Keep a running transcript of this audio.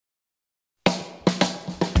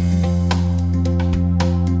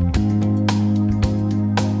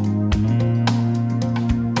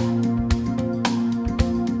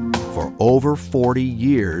over 40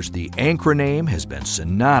 years, the Ankra name has been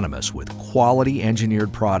synonymous with quality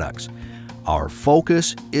engineered products. Our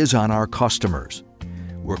focus is on our customers.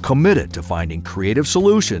 We're committed to finding creative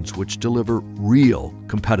solutions which deliver real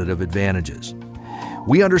competitive advantages.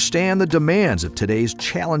 We understand the demands of today's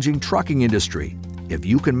challenging trucking industry. If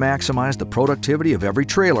you can maximize the productivity of every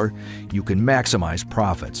trailer, you can maximize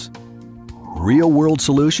profits. Real-world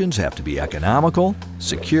solutions have to be economical,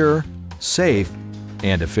 secure, safe,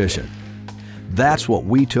 and efficient. That's what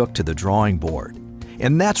we took to the drawing board,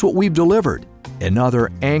 and that's what we've delivered, another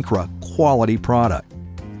Ankra quality product.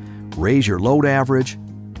 Raise your load average,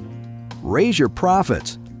 raise your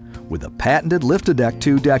profits with a patented Lift-A-Deck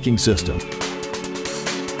 2 decking system.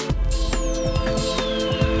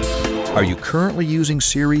 Are you currently using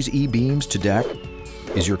Series E beams to deck?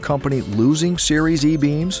 Is your company losing Series E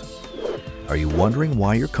beams? Are you wondering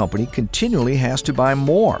why your company continually has to buy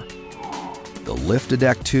more? The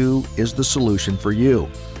Lift-A-Deck 2 is the solution for you.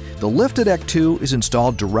 The Lift-A-Deck 2 is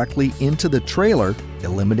installed directly into the trailer,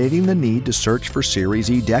 eliminating the need to search for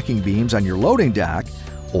Series E decking beams on your loading dock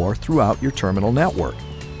or throughout your terminal network.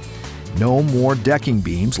 No more decking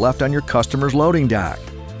beams left on your customer's loading dock.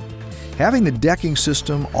 Having the decking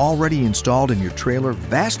system already installed in your trailer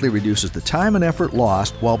vastly reduces the time and effort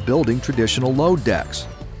lost while building traditional load decks.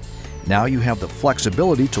 Now you have the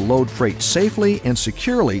flexibility to load freight safely and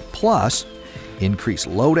securely, plus increase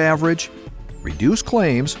load average, reduce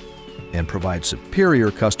claims, and provide superior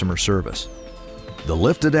customer service. The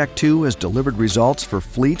Lift-A-Deck 2 has delivered results for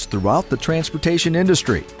fleets throughout the transportation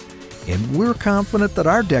industry, and we're confident that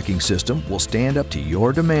our decking system will stand up to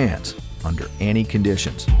your demands under any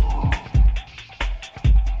conditions.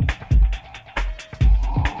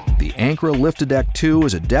 The Ankra Lift-A-Deck 2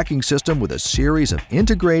 is a decking system with a series of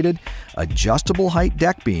integrated, adjustable height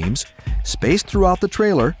deck beams spaced throughout the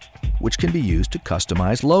trailer, which can be used to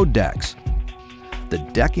customize load decks. The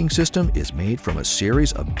decking system is made from a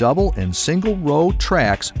series of double and single row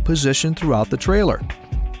tracks positioned throughout the trailer.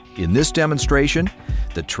 In this demonstration,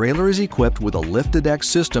 the trailer is equipped with a Lift-A-Deck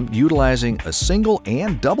system utilizing a single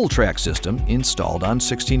and double track system installed on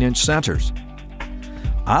 16-inch centers.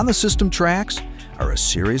 On the system tracks are a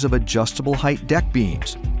series of adjustable height deck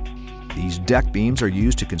beams. These deck beams are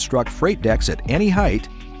used to construct freight decks at any height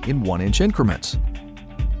in 1-inch increments.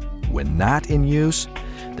 When not in use,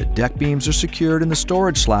 the deck beams are secured in the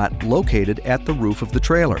storage slot located at the roof of the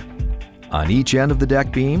trailer. On each end of the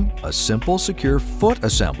deck beam, a simple, secure foot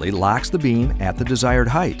assembly locks the beam at the desired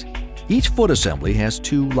height. Each foot assembly has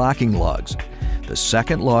 2 locking lugs. The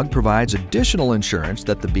second lug provides additional assurance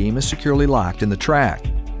that the beam is securely locked in the track.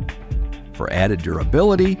 For added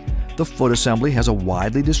durability, the foot assembly has a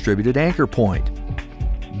widely distributed anchor point.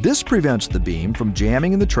 This prevents the beam from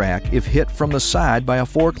jamming in the track if hit from the side by a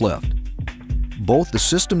forklift. Both the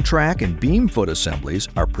system track and beam foot assemblies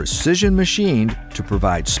are precision machined to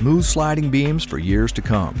provide smooth sliding beams for years to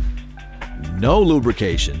come. No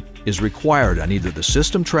lubrication is required on either the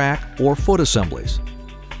system track or foot assemblies.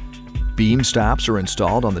 Beam stops are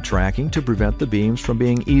installed on the tracking to prevent the beams from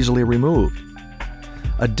being easily removed.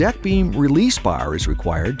 A deck beam release bar is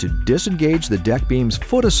required to disengage the deck beam's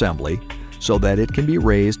foot assembly so that it can be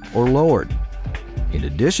raised or lowered. In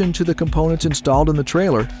addition to the components installed in the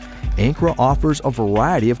trailer, Ankra offers a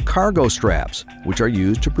variety of cargo straps, which are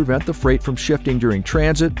used to prevent the freight from shifting during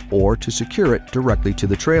transit or to secure it directly to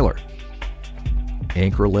the trailer.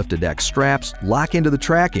 Ankra Lift-A-Deck straps lock into the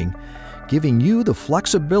tracking, giving you the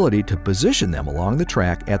flexibility to position them along the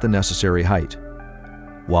track at the necessary height.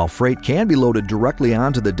 While freight can be loaded directly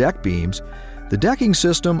onto the deck beams, the decking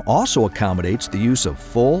system also accommodates the use of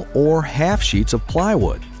full or half sheets of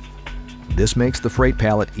plywood. This makes the freight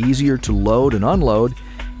pallet easier to load and unload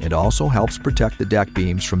and also helps protect the deck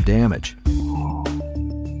beams from damage.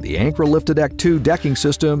 The Ankra Lift-A-Deck 2 decking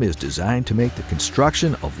system is designed to make the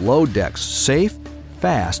construction of load decks safe,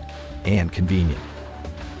 fast, and convenient.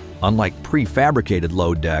 Unlike prefabricated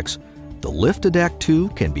load decks, the Lift-A-Deck 2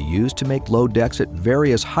 can be used to make load decks at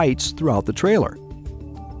various heights throughout the trailer.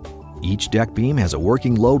 Each deck beam has a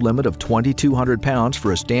working load limit of 2,200 pounds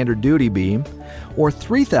for a standard duty beam or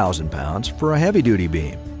 3,000 pounds for a heavy duty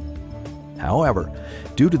beam. However,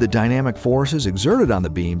 due to the dynamic forces exerted on the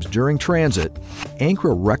beams during transit,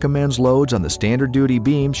 Ankra recommends loads on the standard duty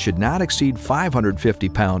beams should not exceed 550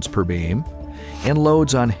 pounds per beam, and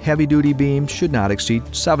loads on heavy duty beams should not exceed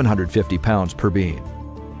 750 pounds per beam.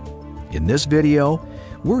 In this video,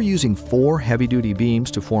 we're using 4 heavy-duty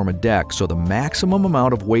beams to form a deck, so the maximum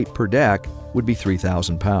amount of weight per deck would be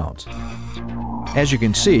 3,000 pounds. As you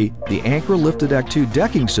can see, the Ankra Lift-A-Deck 2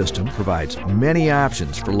 decking system provides many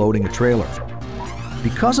options for loading a trailer.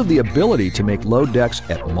 Because of the ability to make load decks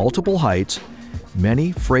at multiple heights,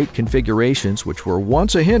 many freight configurations which were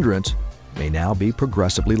once a hindrance may now be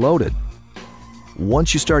progressively loaded.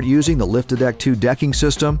 Once you start using the Lift-A-Deck 2 decking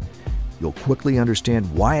system, you'll quickly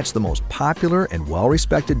understand why it's the most popular and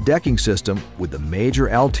well-respected decking system with the major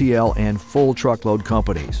LTL and full truckload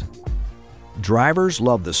companies. Drivers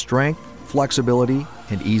love the strength, flexibility,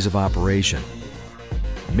 and ease of operation.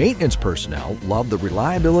 Maintenance personnel love the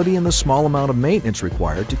reliability and the small amount of maintenance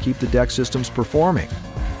required to keep the deck systems performing.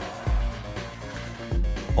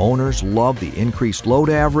 Owners love the increased load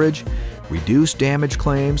average, reduced damage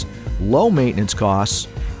claims, low maintenance costs,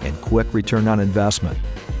 and quick return on investment.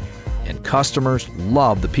 And customers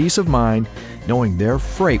love the peace of mind knowing their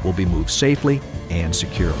freight will be moved safely and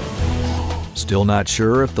securely. Still not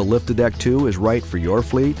sure if the Lift-A-Deck 2 is right for your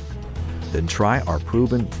fleet? Then try our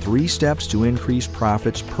proven 3 Steps to Increase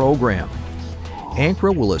Profits program.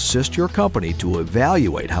 Ankra will assist your company to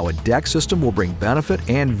evaluate how a deck system will bring benefit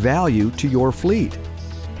and value to your fleet.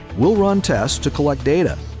 We'll run tests to collect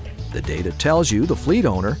data. The data tells you, the fleet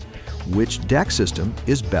owner, which deck system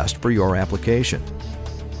is best for your application.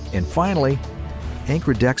 And finally,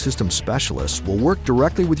 Ankra Deck System specialists will work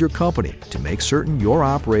directly with your company to make certain your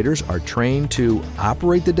operators are trained to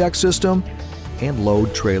operate the deck system and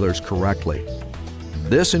load trailers correctly.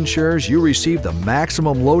 This ensures you receive the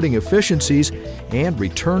maximum loading efficiencies and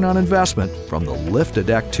return on investment from the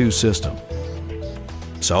Lift-A-Deck 2 system.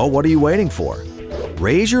 So what are you waiting for?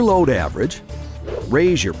 Raise your load average,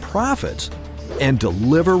 raise your profits, and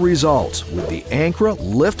deliver results with the Ankra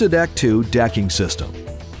Lift-A-Deck 2 decking system.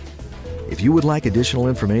 If you would like additional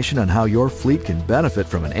information on how your fleet can benefit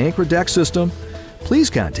from an Ankra deck system, please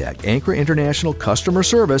contact Ankra International Customer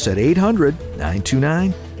Service at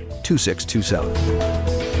 800-929-2627.